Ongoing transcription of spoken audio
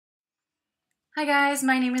Hi guys,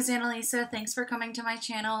 my name is Annalisa. Thanks for coming to my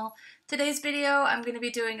channel. Today's video, I'm going to be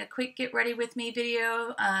doing a quick get ready with me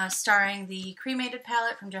video starring the Cremated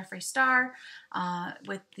Palette from Jeffree Star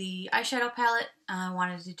with the eyeshadow palette. I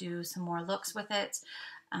wanted to do some more looks with it.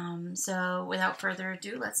 So without further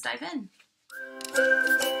ado, let's dive in.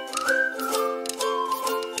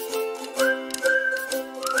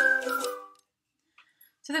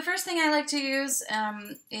 So the first thing I like to use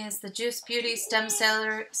is the Juice Beauty Stem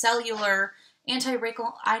Cellular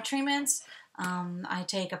Anti-Wrinkle Eye Treatment. I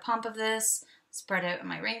take a pump of this, spread it with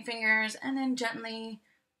my ring fingers, and then gently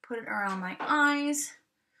put it around my eyes.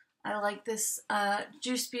 I like this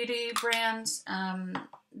Juice Beauty brand.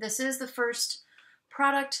 This is the first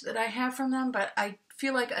product that I have from them, but I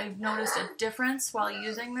feel like I've noticed a difference while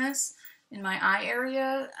using this in my eye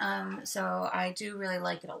area, so I do really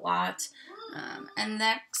like it a lot. And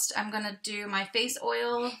next I'm going to do my face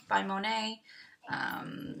oil by Monet.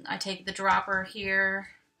 I take the dropper here,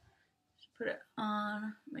 put it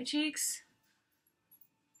on my cheeks,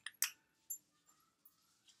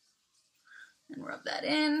 and rub that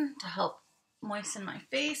in to help moisten my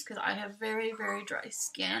face because I have very, very dry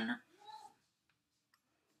skin.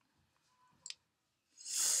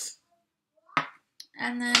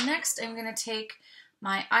 And then next I'm going to take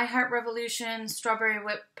my I Heart Revolution Strawberry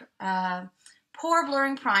Whip Pore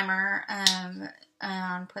Blurring Primer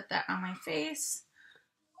and put that on my face.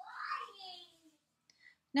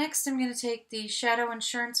 Next I'm going to take the Shadow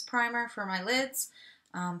Insurance Primer for my lids,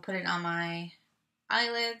 put it on my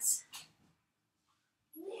eyelids,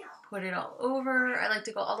 put it all over. I like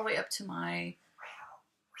to go all the way up to my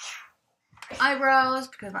eyebrows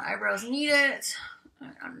because my eyebrows need it,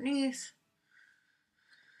 underneath,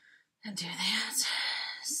 and do that.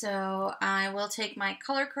 So I will take my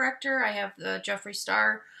color corrector. I have the Jeffree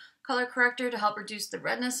Star color corrector to help reduce the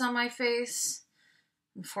redness on my face.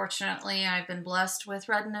 Unfortunately, I've been blessed with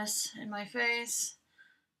redness in my face,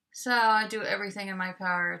 so I do everything in my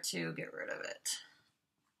power to get rid of it.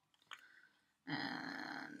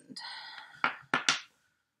 And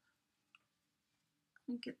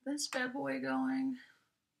get this bad boy going.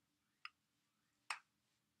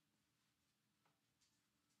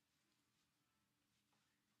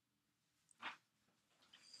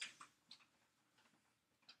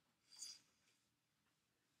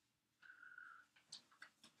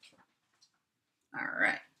 All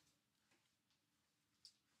right.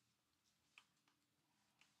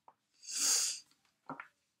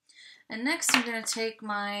 And next I'm going to take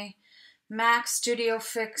my MAC Studio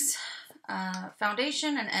Fix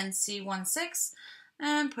foundation and NC16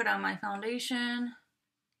 and put on my foundation.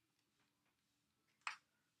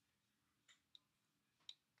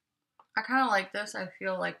 I kind of like this. I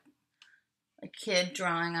feel like a kid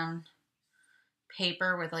drawing on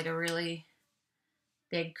paper with like a really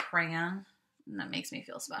big crayon, and that makes me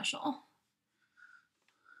feel special.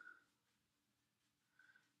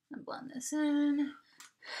 And blend this in.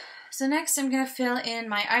 So next I'm going to fill in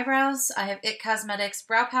my eyebrows. I have It Cosmetics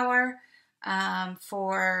Brow Power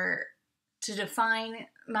to define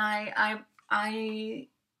my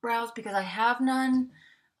eyebrows because I have none.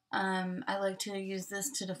 I like to use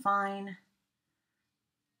this to define.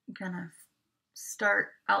 I'm going to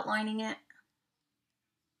start outlining it.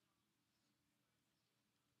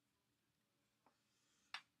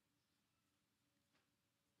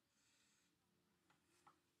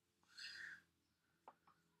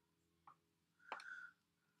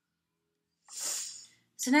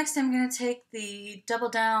 So next I'm going to take the Double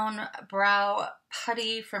Down Brow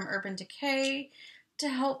Putty from Urban Decay to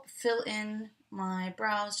help fill in my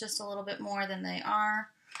brows just a little bit more than they are.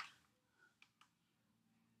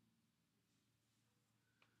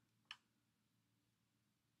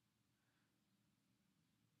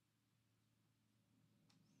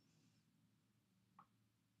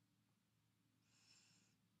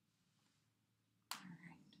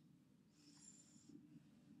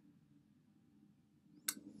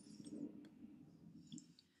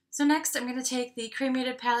 So next I'm going to take the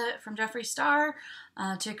Cremated Palette from Jeffree Star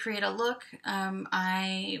to create a look.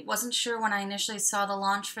 I wasn't sure when I initially saw the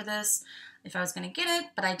launch for this if I was going to get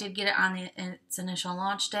it, but I did get it on its initial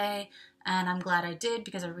launch day, and I'm glad I did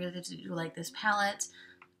because I really do like this palette.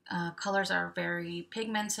 Colors are very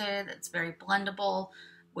pigmented, it's very blendable,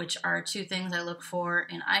 which are two things I look for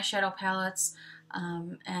in eyeshadow palettes,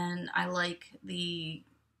 and I like the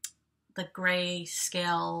gray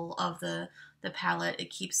scale of the palette.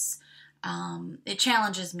 It keeps, it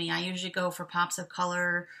challenges me. I usually go for pops of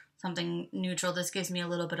color, something neutral. This gives me a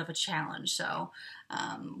little bit of a challenge, so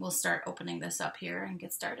we'll start opening this up here and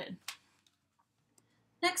get started.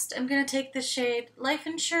 Next, I'm going to take the shade Life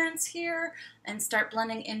Insurance here and start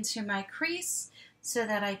blending into my crease so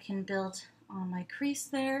that I can build on my crease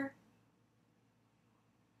there.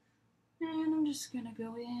 And I'm just going to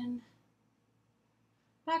go in,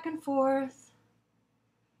 back and forth.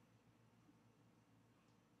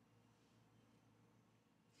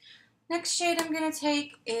 Next shade I'm going to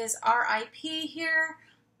take is RIP here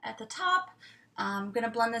at the top. I'm going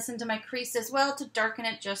to blend this into my crease as well to darken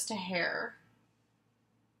it just a hair.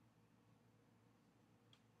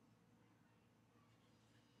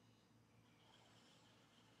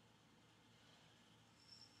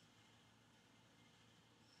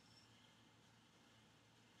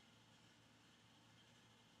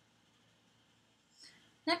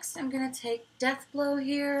 Next, I'm going to take Death Blow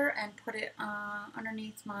here and put it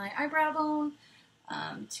underneath my eyebrow bone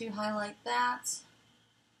to highlight that.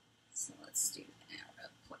 So let's do that real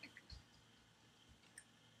quick.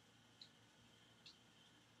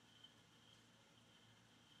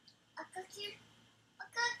 A cookie. A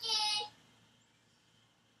cookie.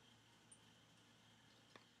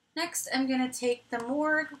 Next, I'm going to take the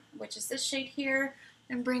Morgue, which is this shade here,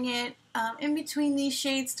 and bring it in between these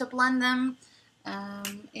shades to blend them.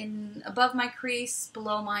 In above my crease,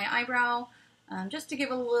 below my eyebrow, just to give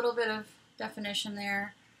a little bit of definition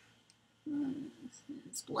there.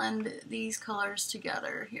 Let's blend these colors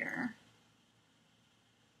together here.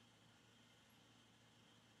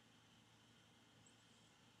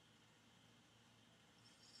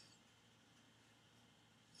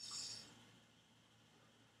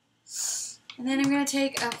 And then I'm going to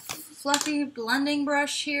take a fluffy blending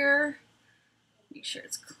brush here, make sure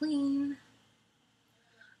it's clean.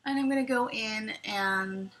 And I'm going to go in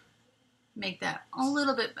and make that a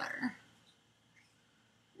little bit better.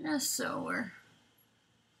 Just so we're...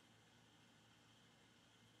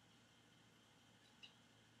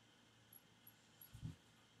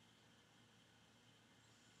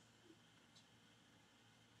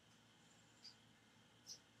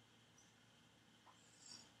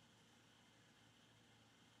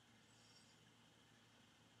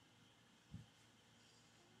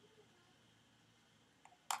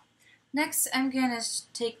 Next, I'm going to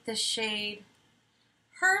take the shade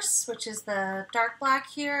Hearse, which is the dark black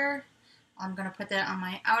here. I'm going to put that on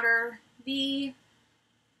my outer V.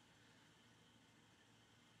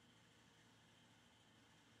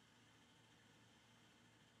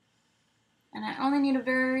 And I only need a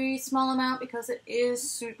very small amount because it is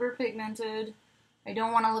super pigmented. I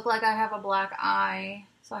don't want to look like I have a black eye,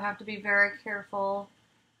 so I have to be very careful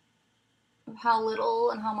of how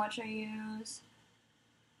little and how much I use.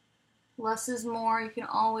 Less is more. You can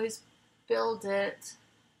always build it.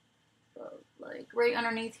 But like right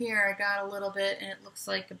underneath here, I got a little bit and it looks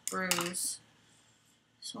like a bruise.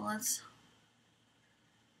 So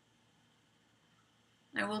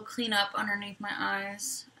I will clean up underneath my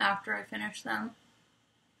eyes after I finish them.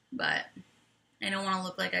 But I don't want to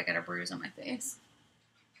look like I got a bruise on my face.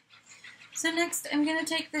 So next, I'm going to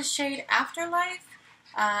take this shade Afterlife.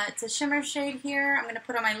 It's a shimmer shade here. I'm going to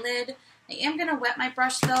put on my lid. I am going to wet my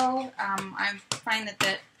brush though. I find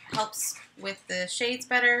that helps with the shades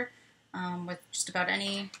better, with just about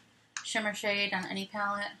any shimmer shade on any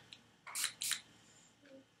palette.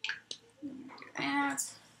 Do that.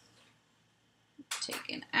 Take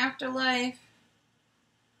in Afterlife.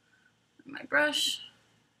 My brush.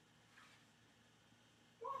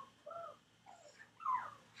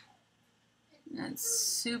 It's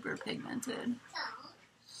super pigmented.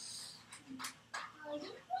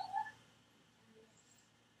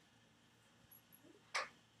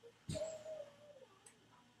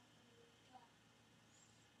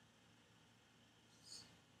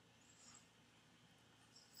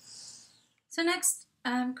 So next,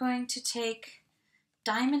 I'm going to take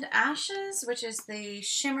Diamond Ashes, which is the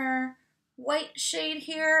shimmer white shade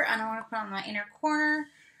here, and I want to put on my inner corner.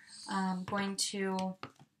 I'm going to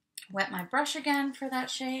wet my brush again for that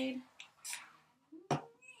shade.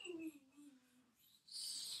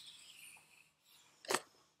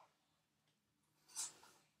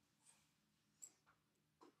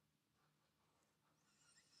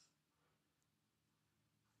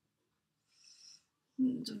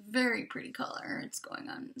 It's a very pretty color. It's going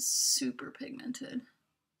on super pigmented.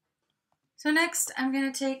 So next, I'm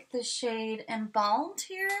going to take the shade Embalmed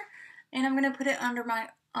here, and I'm going to put it under my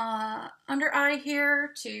under eye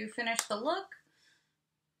here to finish the look.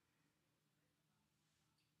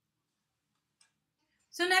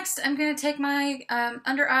 So next, I'm going to take my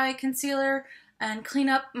under eye concealer and clean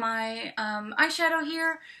up my eyeshadow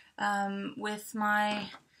here with my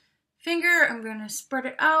finger. I'm going to spread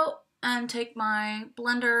it out and take my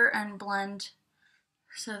blender and blend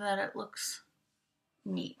so that it looks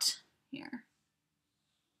neat here.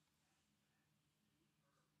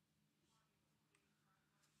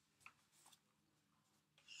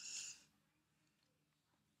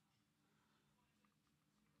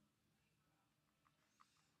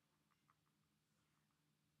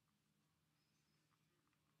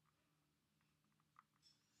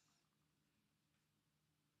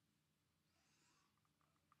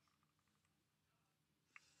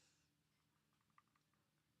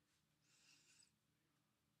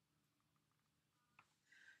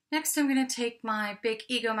 Next, I'm going to take my Big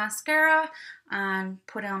Ego mascara and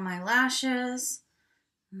put on my lashes.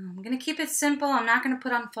 I'm going to keep it simple. I'm not going to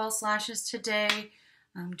put on false lashes today.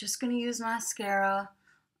 I'm just going to use mascara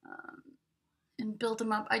and build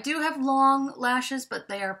them up. I do have long lashes, but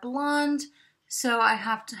they are blonde, so I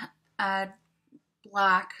have to add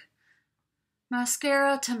black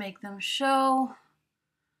mascara to make them show.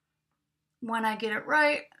 When I get it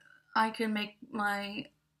right, I can make my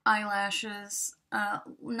eyelashes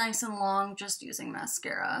nice and long just using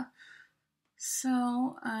mascara.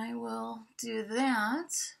 So I will do that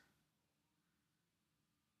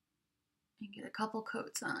and get a couple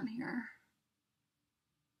coats on here.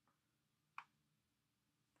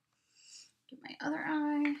 Get my other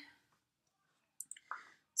eye.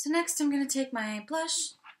 So next I'm going to take my blush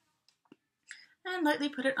and lightly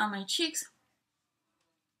put it on my cheeks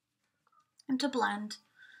and to blend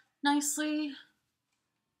nicely.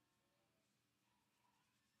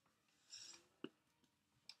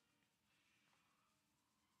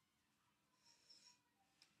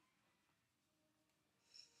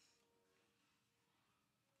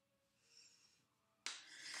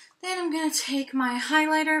 Then I'm going to take my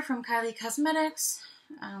highlighter from Cremated Cosmetics.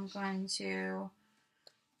 I'm going to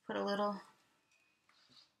put a little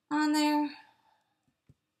on there.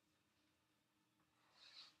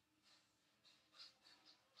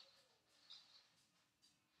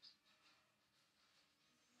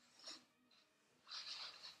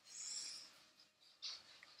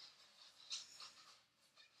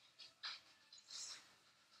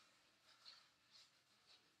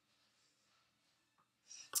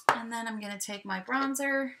 And then I'm going to take my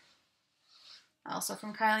bronzer, also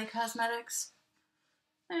from Cremated Cosmetics,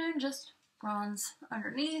 and just bronze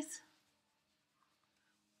underneath.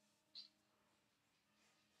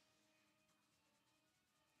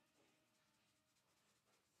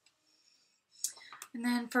 And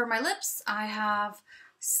then for my lips, I have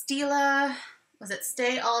Stila, was it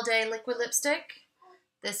Stay All Day Liquid Lipstick?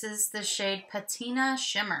 This is the shade Patina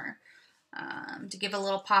Shimmer, to give a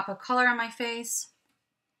little pop of color on my face.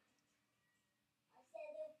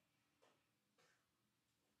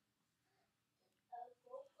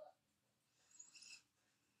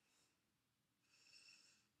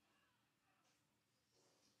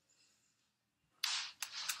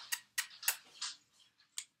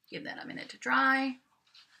 Give that a minute to dry.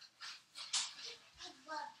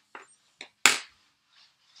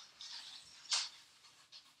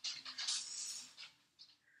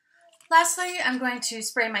 Lastly, I'm going to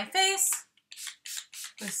spray my face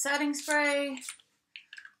with setting spray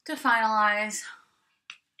to finalize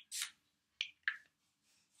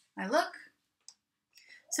my look.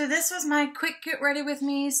 So this was my quick get ready with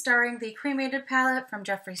me starring the Cremated Palette from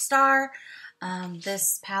Jeffree Star.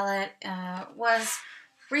 This palette was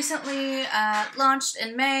recently launched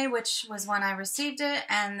in May, which was when I received it,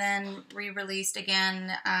 and then re-released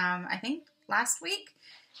again, I think last week.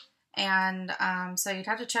 And so you'd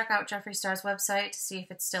have to check out Jeffree Star's website to see if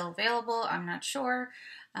it's still available. I'm not sure,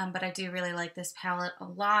 but I do really like this palette a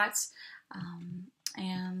lot.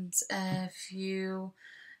 And if you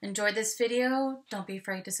enjoyed this video, don't be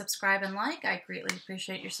afraid to subscribe and like. I greatly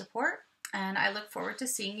appreciate your support, and I look forward to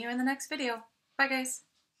seeing you in the next video. Bye, guys.